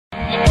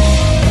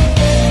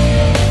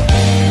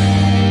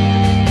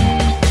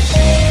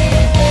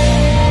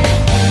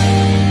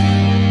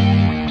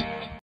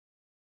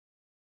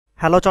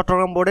Hello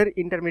Chittagong বোর্ডের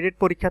intermediate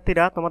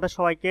পরীক্ষার্থীরা, তোমাদের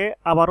সবাইকে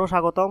আবারও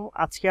স্বাগতম।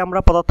 আজকে আমরা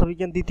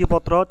পদার্থবিজ্ঞান দ্বিতীয়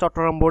পত্র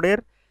চট্টগ্রাম বোর্ডের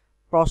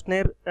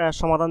প্রশ্নের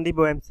সমাধান দিব,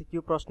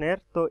 এমসিকিউ প্রশ্নের।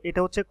 তো এটা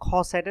হচ্ছে খ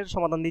সেটের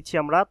সমাধান দিচ্ছি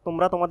আমরা,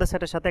 তোমরা তোমাদের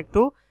সেটের সাথে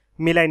একটু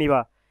মিলাই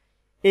নিবা।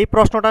 এই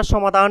প্রশ্নটার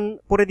সমাধান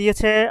করে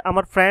দিয়েছে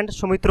আমার ফ্রেন্ড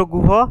সৌমিত্র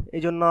গুহ,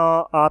 এই জন্য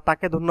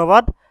তাকে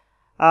ধন্যবাদ।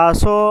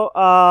 সো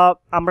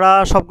আমরা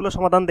সবগুলো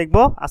সমাধান দেখব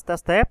আস্তে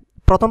আস্তে।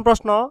 প্রথম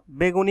প্রশ্ন,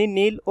 বেগুনি,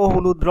 নীল ও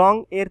হলুদ রং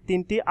এর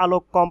তিনটি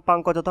আলোক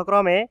কম্পাঙ্ক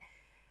যথাক্রমে,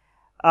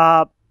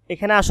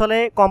 এখানে আসলে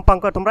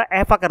কম্পাঙ্ক তোমরা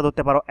এফ আকার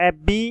ধরতে পারো, এফ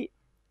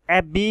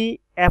বি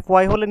এফ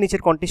ওয়াই হলে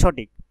নিচের কোনটি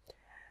সঠিক।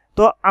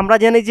 তো আমরা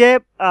জানি যে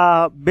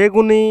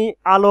বেগুনি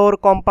আলোর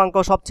কম্পাঙ্ক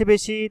সবচেয়ে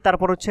বেশি,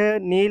 তারপর হচ্ছে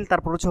নীল,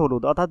 তারপর হচ্ছে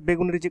হলুদ, অর্থাৎ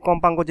বেগুনির যে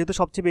কম্পাঙ্ক যেহেতু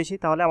সবচেয়ে বেশি,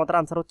 তাহলে আমাদের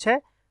আনসার হচ্ছে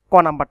ক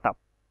নাম্বারটা।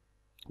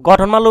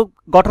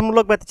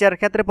 গঠনমূলক ব্যতিচারের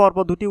ক্ষেত্রে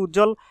পরপর দুটি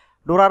উজ্জ্বল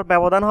ডোরার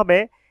ব্যবধান হবে।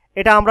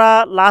 এটা আমরা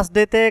লাস্ট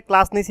ডেতে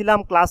ক্লাস নিয়েছিলাম,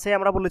 ক্লাসে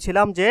আমরা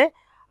বলেছিলাম যে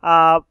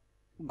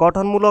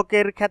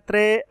গঠনমূলকের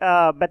ক্ষেত্রে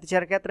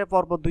ব্যতিচারের ক্ষেত্রে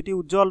পরপর দুইটি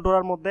উজ্জ্বল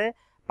ডোরার মধ্যে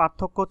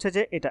পার্থক্য হচ্ছে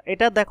যে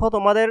এটা দেখো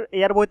তোমাদের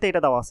এয়ার বইতে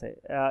এটা দেওয়া আছে,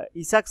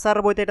 ইসাক স্যার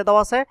বইতে এটা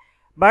দেওয়া আছে,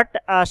 বাট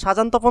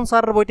শাহজান তপন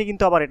স্যারের বইতে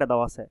কিন্তু আবার এটা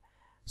দেওয়া আছে।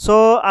 সো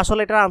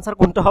আসলে এটার আনসার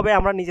কোনটা হবে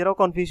আমরা নিজেরাও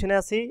কনফিউশনে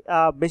আছি।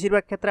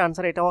 বেশিরভাগ ক্ষেত্রে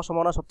আনসার এটা হওয়ার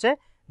সম্ভাবনা সবচেয়ে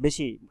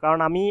বেশি, কারণ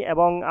আমি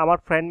এবং আমার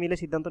ফ্রেন্ড মিলে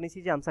সিদ্ধান্ত নিয়েছি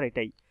যে আনসার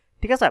এটাই,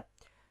 ঠিক আছে।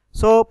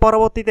 সো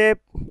পরবর্তীতে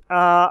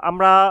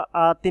আমরা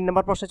 3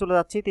 নম্বর প্রশ্নে চলে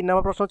যাচ্ছি। 3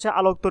 নম্বর প্রশ্ন হচ্ছে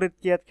আলোক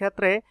তড়িৎক্রিয়ার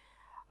ক্ষেত্রে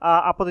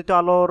আপতিত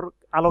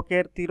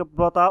আলোকের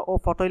তীব্রতা ও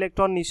ফটো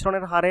ইলেকট্রন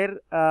নিঃসরণের হারের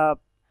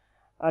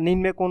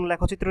নিম্নে কোন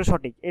লেখচিত্র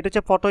সঠিক। এটা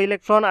হচ্ছে ফটো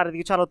ইলেকট্রন আর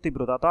এদিকে হচ্ছে আলোর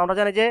তীব্রতা। তো আমরা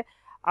জানি যে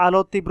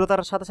আলোর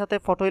তীব্রতার সাথে সাথে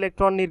ফটো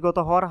ইলেকট্রন নির্গত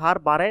হওয়ার হার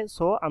বাড়ে,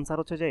 সো আনসার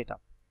হচ্ছে যে এটা।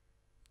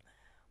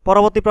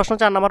 পরবর্তী প্রশ্ন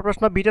 4 নম্বর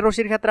প্রশ্ন, বিটা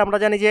রশ্মির ক্ষেত্রে আমরা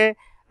জানি যে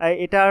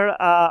এটার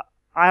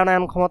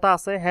আয়নায়ন ক্ষমতা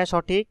আছে, হ্যাঁ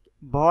সঠিক।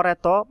 ভর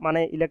এত,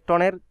 মানে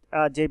ইলেকট্রনের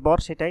যে ভর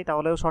সেটাই,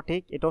 তাহলেও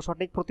সঠিক, এটাও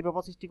সঠিক। প্রতিপ্রভ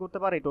সৃষ্টি করতে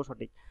পারে, এটাও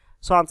সঠিক।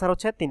 সো আনসার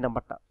হচ্ছে 3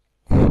 নাম্বারটা।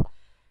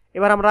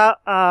 এবার আমরা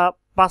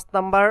 5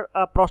 নাম্বার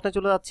প্রশ্নে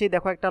চলে যাচ্ছি।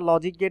 দেখো একটা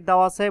লজিক গেট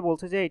দেওয়া আছে,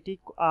 বলছে যে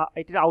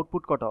এটির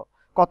আউটপুট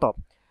কত।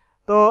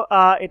 তো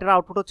এটার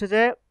আউটপুট হচ্ছে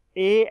যে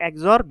এ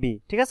XOR বি,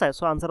 ঠিক আছে।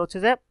 সো আনসার হচ্ছে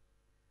যে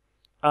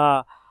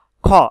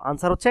খ,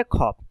 আনসার হচ্ছে খ।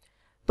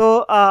 তো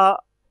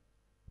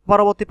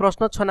পরবর্তী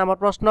প্রশ্ন 6 নম্বর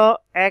প্রশ্ন,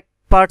 1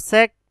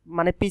 পারসেক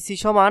মানে পিসি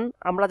সমান,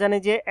 আমরা জানি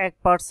যে 1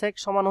 পারসেক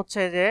সমান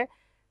হচ্ছে যে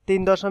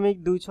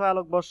 3.26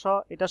 আলোকবর্ষ,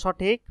 এটা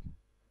সঠিক।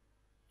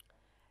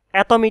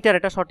 এত মিটার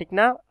এটা সঠিক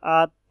না,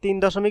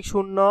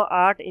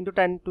 3.08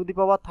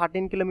 ×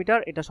 10⁻13 কিলোমিটার,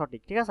 এটা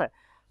সঠিক, ঠিক আছে।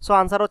 সো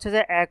আনসার হচ্ছে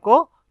যে 1 ও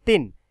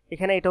 3,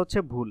 এখানে এটা হচ্ছে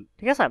ভুল,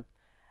 ঠিক আছে।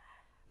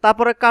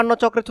 তারপরে কার্নো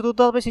চক্রের চতুর্থ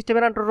ধাপে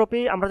সিস্টেমের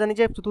এন্ট্রপি, আমরা জানি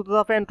যে চতুর্থ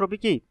ধাপে এন্ট্রপি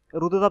কি,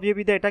 রুদ্ধতাপীয়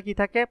বিধে এটা কি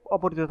থাকে,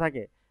 অপরিবর্তিত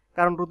থাকে,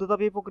 কারণ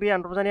রুদ্ধতাপীয় প্রক্রিয়া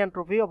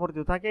এন্ট্রপি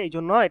অপরিবর্তিত থাকে, এই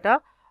জন্য এটা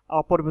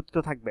অপরিবর্তিত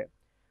থাকবে।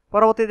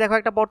 পরবর্তী দেখো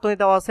একটা বর্তনী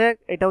দেওয়া আছে,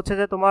 এটা হচ্ছে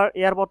যে তোমার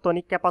এয়ার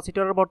বর্তনী,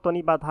 ক্যাপাসিটরের বর্তনী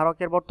বা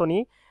ধারকের বর্তনী।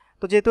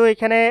 তো যেহেতু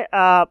এখানে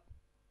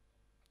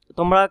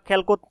তোমরা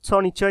খেয়াল করছো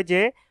নিশ্চয়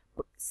যে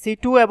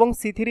C2 এবং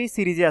C3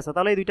 সিরিজে আছে,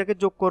 তাহলে এই দুইটাকে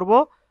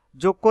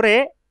যোগ করে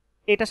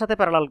এটার সাথে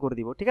প্যারালাল করে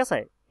দিব, ঠিক আছে।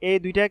 এই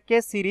দুইটাকে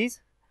সিরিজ,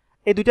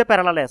 এই দুইটা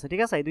প্যারালালে আছে,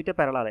 ঠিক আছে, এই দুইটা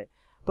প্যারালালে।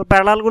 তো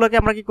প্যারালালগুলোকে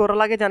আমরা কি করা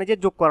লাগে জানি যে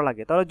যোগ করা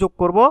লাগে, তাহলে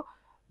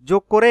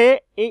যোগ করে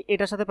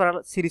এটার সাথে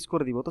প্যারালাল সিরিজ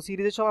করে দিব। তো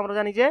সিরিজের সময় আমরা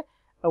জানি যে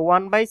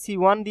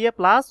 1/C1 দিয়ে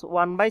প্লাস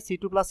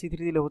 1/C2 + C3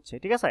 দিলে হচ্ছে,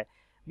 ঠিক আছে।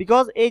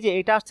 বিকজ এই যে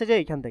এটা আসছে যে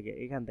এখান থেকে,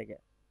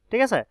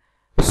 ঠিক আছে।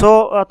 সো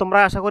তোমরা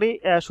আশা করি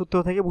সূত্র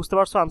থেকে বুঝতে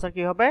পারছো আনসার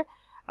কি হবে।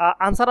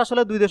 আনসার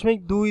আসলে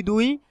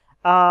 2.22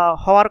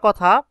 হওয়ার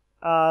কথা,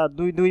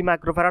 22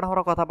 মাইক্রোফ্যারাড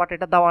হওয়ার কথা, বাট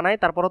এটা দেওয়া নাই।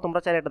 তারপরও তোমরা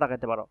চাইলে এটা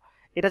দেখাতে পারো,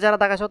 এটা যারা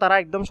দেখাছো তারা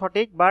একদম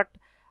সঠিক, বাট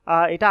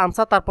এটা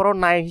আনসার তারপরও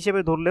নাই হিসেবে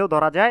ধরলেও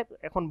ধরা যায়।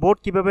 এখন বোর্ড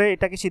কিভাবে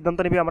এটাকে সিদ্ধান্ত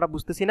নেবে আমরা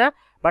বুঝতেছি না,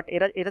 বাট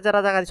এটা যারা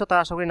দেখা দিচ্ছ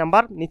তারা আশা করি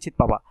নাম্বার নিশ্চিত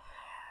পাবা।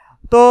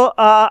 তো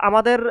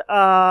আমাদের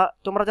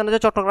তোমরা জানো যে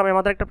চট্টগ্রামে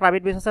আমাদের একটা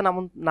প্রাইভেট বেস আছে,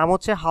 নাম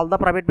হচ্ছে হালদা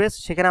প্রাইভেট বেস।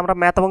 সেখানে আমরা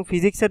ম্যাথ এবং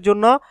ফিজিক্সের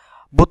জন্য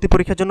ভর্তি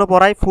পরীক্ষার জন্য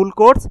পড়াই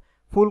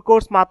ফুল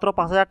কোর্স মাত্র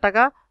 5,000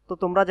 টাকা। তো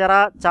তোমরা যারা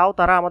চাও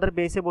তারা আমাদের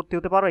বেসে ভর্তি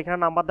হতে পারো, এখানে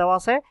নাম্বার দেওয়া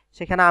আছে,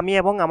 সেখানে আমি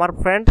এবং আমার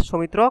ফ্রেন্ড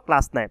সৌমিত্র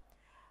ক্লাস নেয়।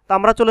 তো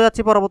আমরা চলে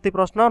যাচ্ছি পরবর্তী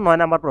প্রশ্ন 9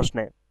 নম্বর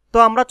প্রশ্নে। তো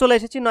আমরা চলে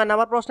এসেছি 9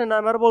 নম্বর প্রশ্নে।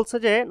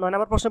 9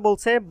 নম্বর প্রশ্নে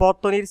বলছে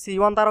বর্তনীর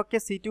C1 ধারককে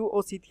C2 ও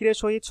C3 এর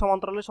সহিত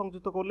সমান্তরালে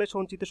সংযুক্ত করলে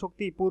সঞ্চিত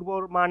শক্তি পূর্ব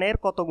মানের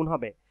কত গুণ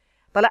হবে।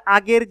 তাহলে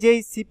আগের যেই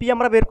সিপি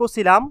আমরা বের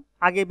করছিলাম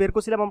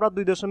আমরা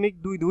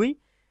 2.22,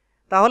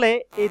 তাহলে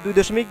এই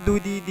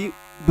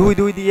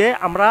 2.22 দিয়ে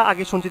আমরা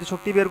আগে সঞ্চিত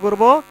শক্তি বের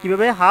করব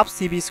কিভাবে, হাফ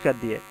CB²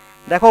 দিয়ে।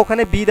 দেখো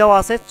ওখানে বি দেওয়া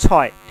আছে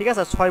 6, ঠিক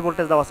আছে, 6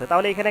 ভোল্টেজ দেওয়া আছে,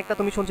 তাহলে এখানে একটা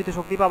তুমি সঞ্চিত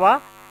শক্তি পাবা,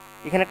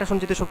 এখানে একটা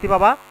সঞ্চিত শক্তি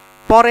পাবা,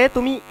 পরে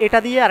তুমি এটা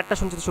দিয়ে আরেকটা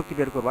সঞ্চিত শক্তি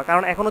বের করবা,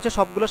 কারণ এখন হচ্ছে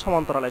সবগুলো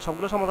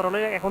সমান্তরালে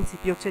এখন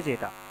সিপি হচ্ছে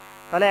যেটা,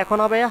 তাহলে এখন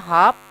হবে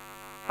হাফ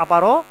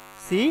আবারও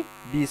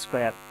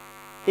CB²।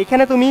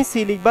 এখানে তুমি সি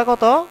লিখবা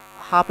কত,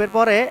 হাফের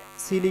পরে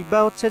সি লিখবা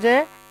হচ্ছে যে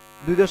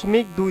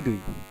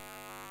 2.22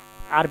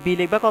 আর বি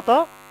লিখবা কত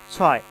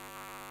 6।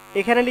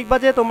 এখানে লিখবা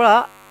যে তোমরা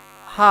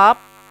হাফ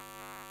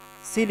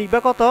সি লিখবা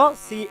কত,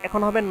 সি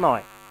এখন হবে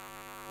 9,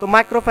 তো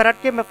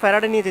মাইক্রোফ্যারাডকে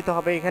ফ্যারাডে নিয়ে যেতে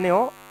হবে, এখানেও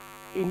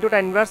ইন্টু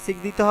 10⁻⁶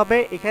 দিতে হবে,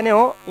 এখানেও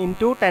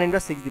ইন্টু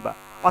 10⁻⁶ দিবা।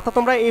 অর্থাৎ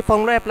তোমরা এই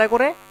ফর্মুলা অ্যাপ্লাই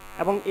করে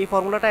এবং এই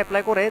ফর্মুলাটা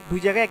অ্যাপ্লাই করে দুই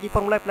জায়গায় একই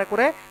ফর্মুলা অ্যাপ্লাই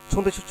করে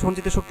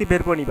সঞ্চিত শক্তি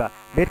বের করে নিবা।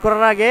 বের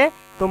করার আগে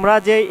তোমরা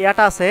যে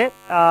ইয়াটা আছে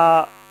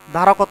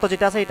ধারকত্ব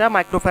যেটা আছে এটা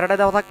মাইক্রোফ্যারাডে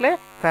দেওয়া থাকলে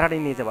ফ্যারাডে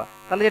নিয়ে যাবা,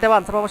 তাহলে যেটা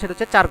আনসার পাবো সেটা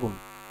হচ্ছে 4 গুণ।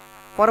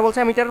 পরে বলছে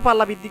মিটারের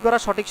পাল্লা বৃদ্ধি করা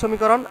সঠিক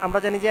সমীকরণ, আমরা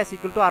জানি যে S =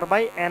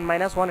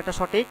 R/n-1, এটা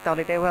সঠিক, তাহলে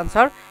এটাই হবে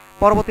আনসার।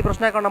 পরবর্তী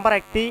প্রশ্ন 11 নম্বর,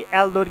 একটি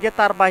L দৈর্ঘ্যের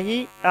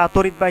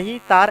তড়িৎবাহী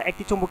তার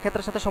একটি চুম্বক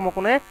ক্ষেত্রের সাথে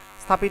সমকোণে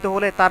স্থাপিত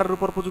হলে তারের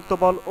উপর প্রযুক্ত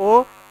বল ও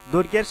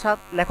দৈর্ঘ্যের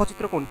সাথে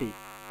লেখচিত্র কোনটি?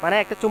 মানে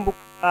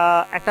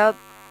একটা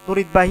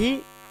তড়িৎবাহী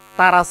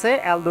তার আছে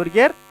L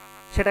দৈর্ঘ্যের,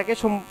 সেটাকে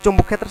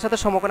চুম্বক ক্ষেত্রের সাথে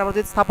সমকোণে আমরা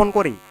যদি স্থাপন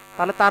করি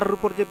তাহলে তারের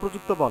উপর যে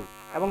প্রযুক্ত বল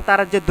এবং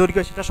তারের যে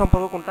দৈর্ঘ্য সেটা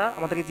সম্পর্ক কোনটা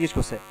আমাদেরকে জিজ্ঞেস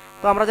করছে।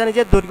 তো আমরা জানি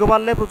যে দৈর্ঘ্য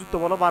বাড়লে প্রযুক্ত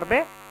বল বাড়বে,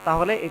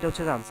 তাহলে এটা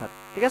হচ্ছে আনসার,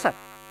 ঠিক আছে।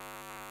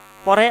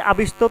 পরে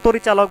আবিষ্ট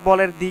তড়িচালক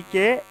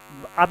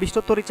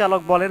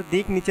বলের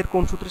দিক নিচের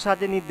কোন সূত্রের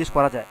সাহায্যে নির্দেশ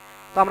করা যায়?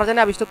 তো আমরা জানি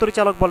আবিষ্ট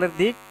তড়িচালক বলের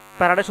দিক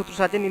ফ্যারাডের সূত্রের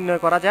সাহায্যে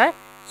নির্ণয় করা যায়,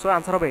 সো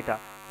আনসার হবে এটা।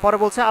 পরে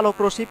বলছে আলোক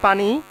রশ্মি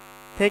পানি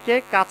থেকে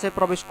কাচে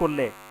প্রবেশ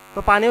করলে, তো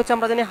পানি হচ্ছে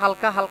আমরা জানি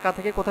হালকা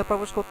থেকে কোথায়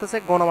প্রবেশ করতেছে?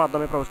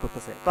 গণমাধ্যমে প্রবেশ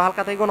করতেছে। তো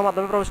হালকা থেকে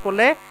গণমাধ্যমে প্রবেশ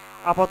করলে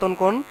আপতন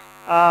কোণ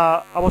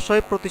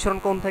অবশ্যই প্রতিসরণ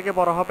কোণ থেকে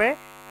বড় হবে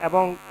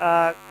এবং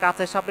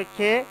কাচের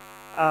সাপেক্ষে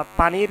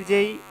পানির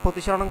যেই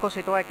প্রতিসরণাঙ্ক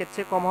সেটাও 1 এর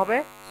চেয়ে কম হবে,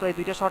 সো এই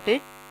দুইটা সঠিক।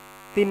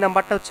 3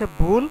 নাম্বারটা হচ্ছে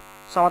ভুল,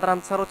 সো আমাদের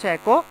আনসার হচ্ছে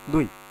 1 ও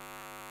 2।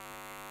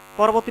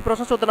 পরবর্তী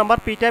প্রশ্ন 14 নম্বর,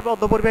 পি টাইপ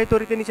অর্ধপরিবাহী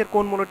তড়িতে নিচের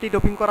কোন মৌলটি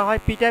ডোপিং করা হয়?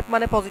 পি টাইপ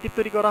মানে পজিটিভ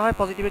তৈরি করা হয়,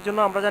 পজিটিভের জন্য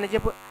আমরা জানি যে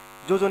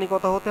যোজনী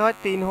কত হতে হয়?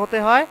 3 হতে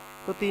হয়।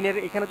 তো 3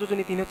 এখানে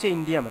যোজনী 3 হচ্ছে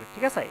ইন্ডিয়ামের,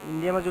 ঠিক আছে,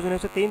 ইন্ডিয়ামের যোজনী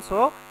হচ্ছে 3, সো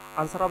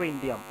আনসার হবে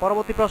ইন্ডিয়াম।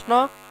 পরবর্তী প্রশ্ন,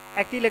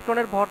 একটি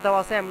ইলেকট্রনের ভর দেওয়া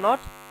আছে m0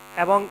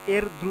 এবং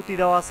এর দ্রুতি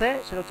দেওয়া আছে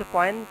সেটা হচ্ছে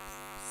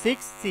 0.6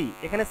 c,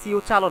 এখানে c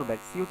হচ্ছে আলোর বেগ,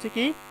 c হচ্ছে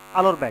কি?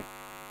 আলোর বেগ।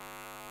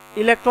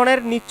 ইলেকট্রনের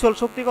নিশ্চল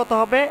শক্তি কত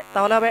হবে?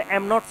 তাহলে হবে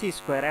m0 c²,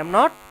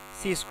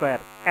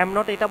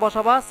 m0 এটা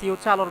বসাবা, c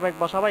হচ্ছে আলোর বেগ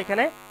বসাবা,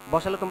 এখানে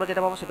বসালে তোমরা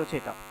যেটা পাবো সেটা হচ্ছে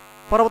এটা।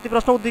 পরবর্তী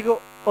প্রশ্ন,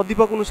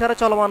 উদ্দীপক অনুসারে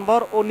চলমান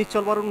ভর ও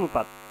নিশ্চল ভরের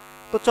অনুপাত।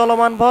 তো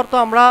চলমান ভর তো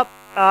আমরা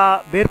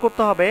বের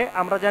করতে হবে,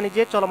 আমরা জানি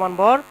যে চলমান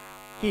ভর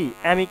কি?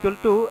 m =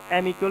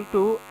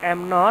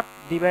 m0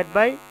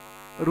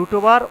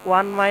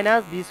 √1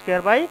 -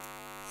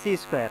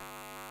 b²/c²,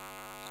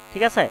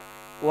 ঠিক আছে।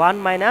 1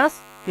 মাইনাস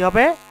কি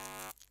হবে?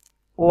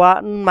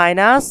 1 -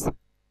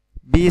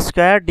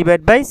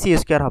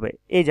 b²/c² হবে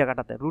এই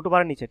জায়গাটাতে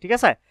 √এর নিচে, ঠিক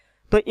আছে।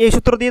 তো এই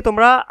সূত্র দিয়ে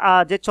তোমরা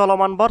যে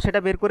চলমান ভর সেটা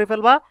বের করে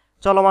ফেলবা।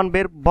 চলমান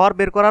ভর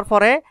বের করার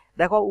পরে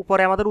দেখো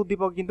উপরে আমাদের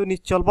উদ্দীপক কিন্তু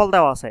নিশ্চল বল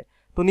দেওয়া আছে,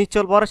 তো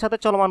নিশ্চল ভরের সাথে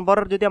চলমান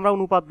ভরের যদি আমরা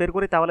অনুপাত বের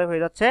করি তাহলে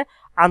হয়ে যাচ্ছে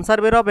আনসার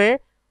বের হবে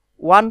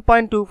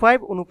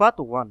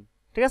 1.25:1,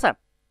 ঠিক আছে।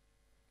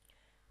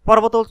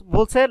 পরবর্তী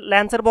বলছে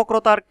লেন্সের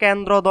বক্রতার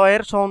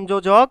কেন্দ্রদ্বয়ের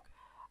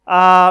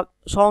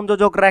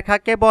সংযোজক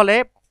রেখাকে বলে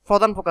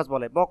প্রধান ফোকাস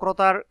বলে।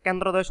 বক্রতার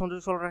কেন্দ্রদ্বয়ের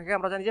সংযোজক রেখাকে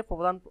আমরা জানি যে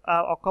প্রধান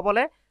অক্ষ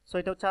বলে, সো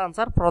এটা হচ্ছে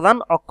আনসার প্রধান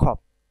অক্ষ।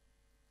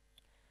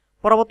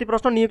 পরবর্তী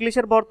প্রশ্ন,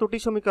 নিউক্লিয়াসের ভর ত্রুটি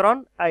সমীকরণ,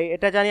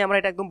 এটা জানি আমরা,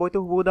 এটা একদম বইতে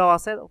হুবহু দেওয়া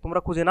আছে, তোমরা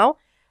খুঁজে নাও।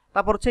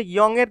 তারপর হচ্ছে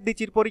ইয়ং এর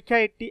দ্বিচির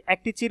পরীক্ষায়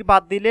একটি চির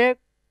বাদ দিলে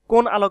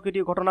কোন আলোকিত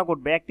ঘটনা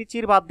ঘটবে? একটি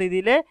চির বাদ দিয়ে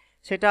দিলে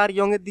সেটা আর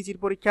ইয়ং এর দ্বিচির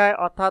পরীক্ষায়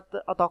অর্থাৎ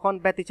তখন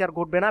ব্যতিচার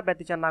ঘটবে না,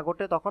 ব্যতিচার না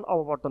ঘটে তখন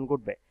অববর্তন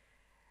ঘটবে।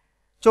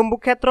 চৌম্বক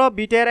ক্ষেত্র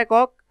বিটের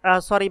একক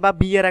বা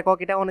বি এর একক,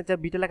 এটা অনেক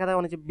বিটে লেখা থাকে,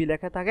 অনেক বি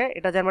লেখা থাকে,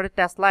 এটা জানবে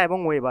টেসলা এবং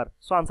ওয়েবার,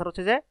 সো আনসার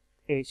হচ্ছে যে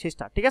এই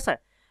শেষটা, ঠিক আছে।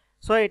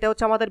 সো এটা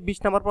হচ্ছে আমাদের 20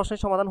 নম্বর প্রশ্নের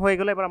সমাধান হয়ে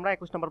গেল। এবার আমরা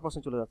 21 নম্বর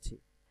প্রশ্নে চলে যাচ্ছি।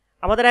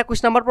 আমাদের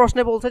 21 নম্বর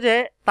প্রশ্নে বলছে যে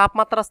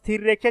তাপমাত্রা স্থির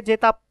রেখে যে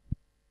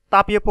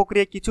তাপীয়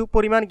প্রক্রিয়ায় কিছু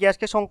পরিমাণ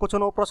গ্যাসকে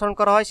সংকোচন ও প্রসারণ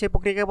করা হয় সেই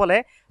প্রক্রিয়াকে বলে।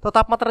 তো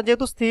তাপমাত্রা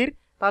যেহেতু স্থির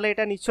তাহলে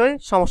এটা নিশ্চয়ই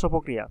সমস্ত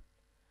প্রক্রিয়া।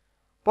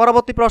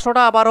 পরবর্তী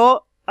প্রশ্নটা আবারও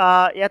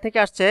থেকে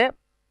আসছে,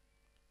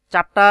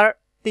 চ্যাপ্টার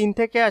 3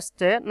 থেকে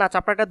আসছে, না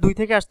চ্যাপ্টারটা 2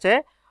 থেকে আসছে,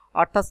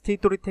 অর্থাৎ স্থির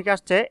তড়িৎ থেকে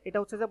আসছে। এটা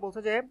হচ্ছে যে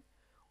বলছে যে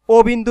ও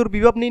বিন্দুর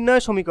বিভব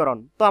নির্ণয় সমীকরণ।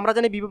 তো আমরা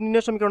জানি বিভব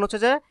নির্ণয় সমীকরণ হচ্ছে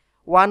যে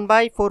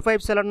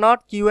 1/4πε0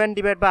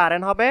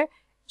 Qn/Rn হবে,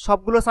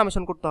 সবগুলো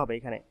সামেশন করতে হবে,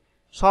 এখানে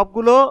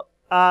সবগুলো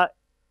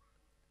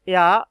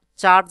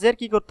চার্জের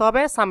কি করতে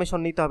হবে? সামেশন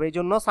নিতে হবে, এই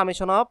জন্য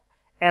সামেশন অফ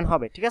n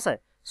হবে, ঠিক আছে।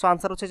 সো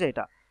আনসার হচ্ছে যে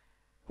এটা।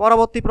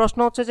 পরবর্তী প্রশ্ন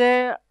হচ্ছে যে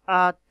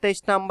 23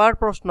 নাম্বার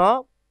প্রশ্ন।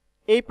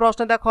 এই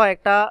প্রশ্নে দেখো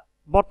একটা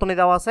বর্তনী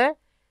দেওয়া আছে,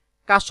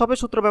 কাশ্যপের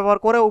সূত্র ব্যবহার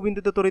করে ও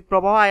বিন্দুতে তড়িৎ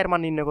প্রবাহ আয়ের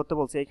মান নির্ণয় করতে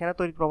বলছে। এখানে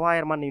তড়িৎ প্রবাহ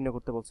আয়ের মান নির্ণয়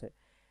করতে বলছে,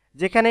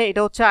 যেখানে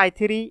এটা হচ্ছে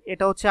I3,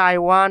 এটা হচ্ছে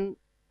I1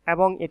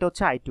 এবং এটা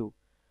হচ্ছে I2।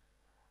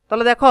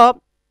 তাহলে দেখো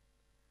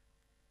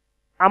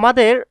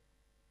আমাদের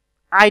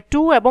I2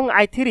 এবং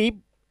I3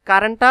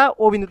 কারেন্টটা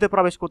ও বিন্দুতে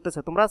প্রবেশ করতেছে,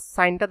 তোমরা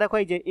সাইনটা দেখো,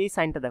 এই যে এই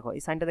সাইনটা দেখো,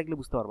 এই সাইনটা দেখলে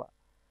বুঝতে পারবা।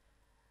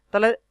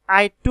 তাহলে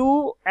I2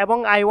 এবং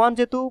I1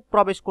 যেহেতু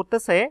প্রবেশ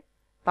করতেছে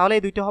তাহলে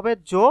এই দুইটা হবে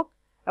যোগ,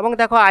 এবং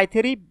দেখো I3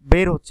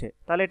 বের হচ্ছে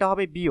তাহলে এটা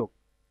হবে বিয়োগ।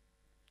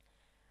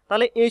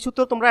 তাহলে এই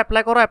সূত্র তোমরা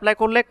অ্যাপ্লাই করো, অ্যাপ্লাই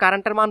করলে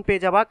কারেন্টের মান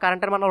পেয়ে যাবা।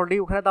 কারেন্টের মান অলরেডি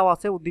ওখানে দেওয়া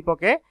আছে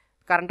উদ্দীপকে,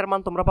 কারেন্টের মান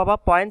তোমরা পাবা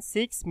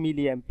 0.6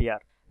 মিলি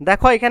অ্যাম্পিয়ার।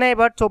 দেখো এখানে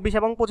এবার 24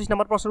 এবং 25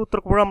 নম্বর প্রশ্নের উত্তর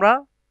করবো আমরা।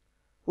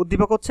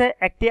 উদ্দীপক হচ্ছে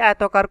একটি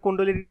আয়তাকার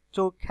কুণ্ডলীর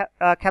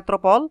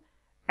ক্ষেত্রফল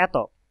এত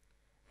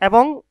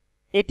এবং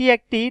এটি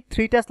একটি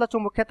 3 টেসলা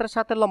চুম্বক ক্ষেত্রের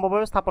সাথে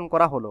লম্বভাবে স্থাপন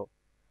করা হলো।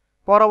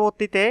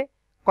 পরবর্তীতে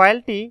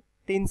কয়েলটি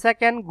 3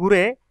 সেকেন্ড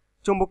ঘুরে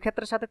চুম্বক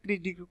ক্ষেত্রের সাথে 30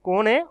 ডিগ্রি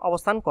কোণে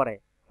অবস্থান করে,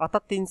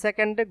 অর্থাৎ 3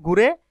 সেকেন্ডে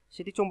ঘুরে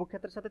সেটি চুম্বক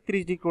ক্ষেত্রের সাথে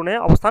 30 ডিগ্রি কোণে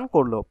অবস্থান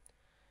করলো।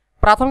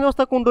 প্রাথমিক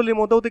অবস্থা কুণ্ডলীর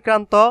মধ্যে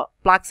অতিক্রান্ত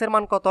ফ্লাক্সের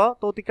মান কত?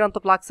 তো অতিক্রান্ত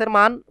ফ্লাক্সের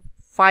মান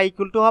ফাই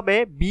ইকুয়াল টু হবে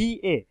বি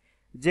এ,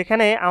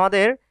 যেখানে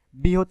আমাদের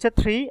বি হচ্ছে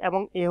 3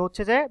 এবং এ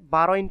হচ্ছে যে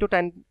 12 ইন্টু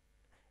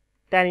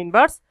 10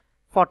 ইনভার্স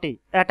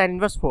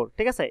 4,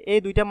 ঠিক আছে। এই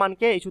দুইটা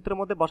মানকে এই সূত্রের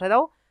মধ্যে বসাই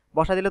দাও,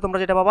 বসাই দিলে তোমরা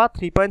যেটা পাবা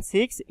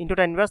 3.6 ইন্টু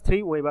 10 ইনভার্স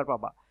 3 ওয়েবার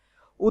পাবা।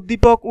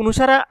 উদ্দীপক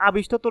অনুসারে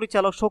আবিষ্ট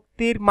তড়িৎচালক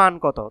শক্তির মান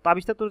কত? তো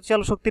আবিষ্ট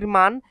তড়িৎচালক শক্তির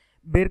মান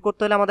বের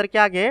করতে হলে আমাদেরকে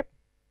আগে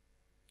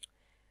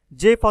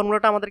যে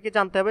ফর্মুলাটা আমাদেরকে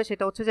জানতে হবে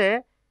সেটা হচ্ছে যে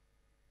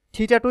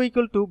θ2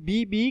 equal to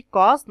B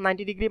cos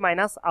 90 degree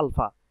minus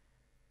alpha,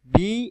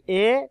 B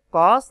A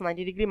cos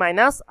 90 degree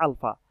minus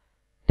alpha,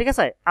 ঠিক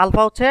আছে।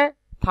 আলফা হচ্ছে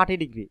 30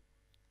 ডিগ্রি।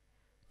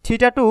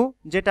 θ2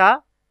 যেটা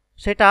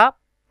সেটা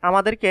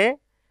আমাদেরকে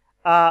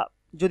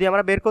যদি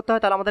আমরা বের করতে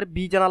হয় তাহলে আমাদের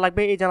বি জানা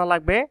লাগবে, এ জানা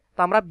লাগবে। তো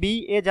আমরা বি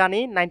এ জানি,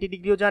 90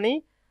 ডিগ্রিও জানি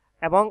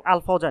এবং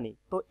আলফাও জানি।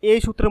 তো এই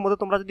সূত্রের মধ্যে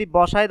তোমরা যদি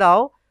বসায়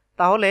দাও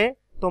তাহলে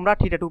তোমরা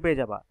θ2 পেয়ে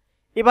যাবা।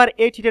 এবার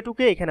এই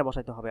θ2কে এখানে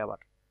বসাইতে হবে আবার,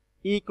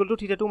 E equal to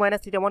θ2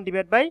 minus θ1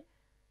 divide by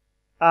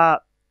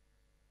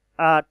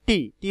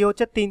T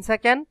হচ্ছে 3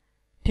 সেকেন্ড,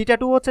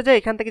 θ2 হচ্ছে যে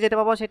এখান থেকে যেটা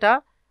পাবো সেটা,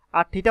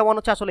 আর θ1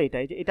 হচ্ছে আসলে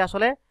এটা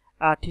আসলে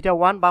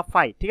θ1 বা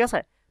ফাই, ঠিক আছে।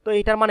 তো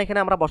এইটার মান এখানে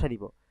আমরা বসাই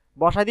দিব,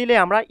 বসাই দিলে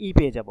আমরা ই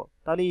পেয়ে যাব।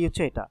 তাহলে ই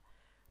হচ্ছে এটা।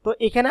 তো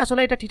এখানে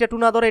আসলে এটা θ2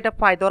 না ধরে এটা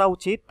ফাই ধরা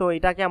উচিত, তো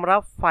এটাকে আমরা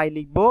ফাই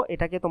লিখবো,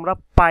 এটাকে তোমরা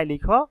পাই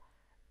লিখো,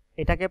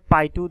 এটাকে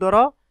পাই 2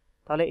 ধরো,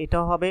 তাহলে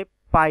এটাও হবে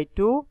পাই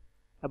 2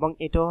 এবং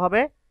এটাও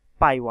হবে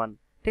পাই 1,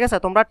 ঠিক আছে।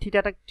 তোমরা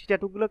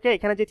θ2 গুলোকে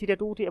এখানে যে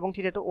θ2 এবং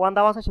θ1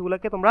 দেওয়া আছে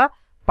সেগুলোকে তোমরা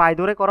পাই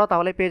ধরে করো,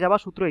 তাহলে পেয়ে যাবা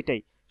সূত্র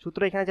এটাই, সূত্র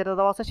এখানে যেটা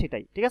দেওয়া আছে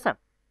সেটাই, ঠিক আছে।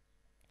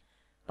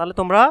 তাহলে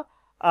তোমরা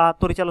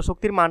তড়িৎচালক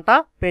শক্তির মানটা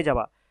পেয়ে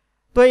যাবা।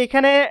 তো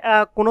এখানে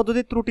কোনো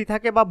যদি ত্রুটি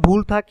থাকে বা ভুল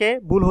থাকে,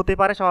 ভুল হতে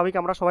পারে, স্বাভাবিক,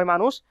 আমরা সবাই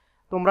মানুষ,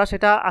 তোমরা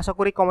সেটা আশা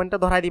করি কমেন্টে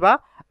ধরাই দিবা,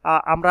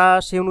 আমরা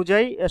সেই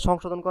অনুযায়ী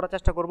সংশোধন করার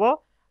চেষ্টা করব।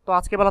 তো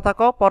আজকে ভালো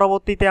থাকো,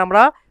 পরবর্তীতে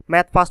আমরা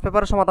ম্যাথ ফার্স্ট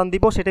পেপারের সমাধান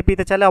দিব, সেটা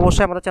পেতে চাইলে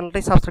অবশ্যই আমাদের চ্যানেলটি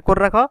সাবস্ক্রাইব করে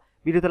রাখো,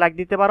 ভিডিওতে লাইক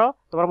দিতে পারো,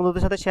 তোমার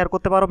বন্ধুদের সাথে শেয়ার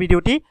করতে পারো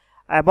ভিডিওটি,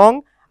 এবং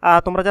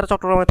তোমরা যারা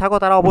চট্টগ্রামে থাকো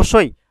তারা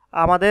অবশ্যই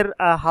আমাদের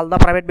হালদা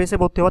প্রাইভেট বেসে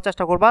ভর্তি হওয়ার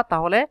চেষ্টা করবা,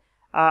 তাহলে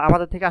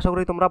আমাদের থেকে আশা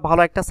করি তোমরা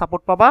ভালো একটা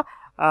সাপোর্ট পাবা।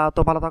 তো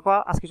ভালো থাকো,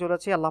 আজকে চলে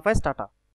যাচ্ছি, আল্লাহ হাফেজ, টাটা।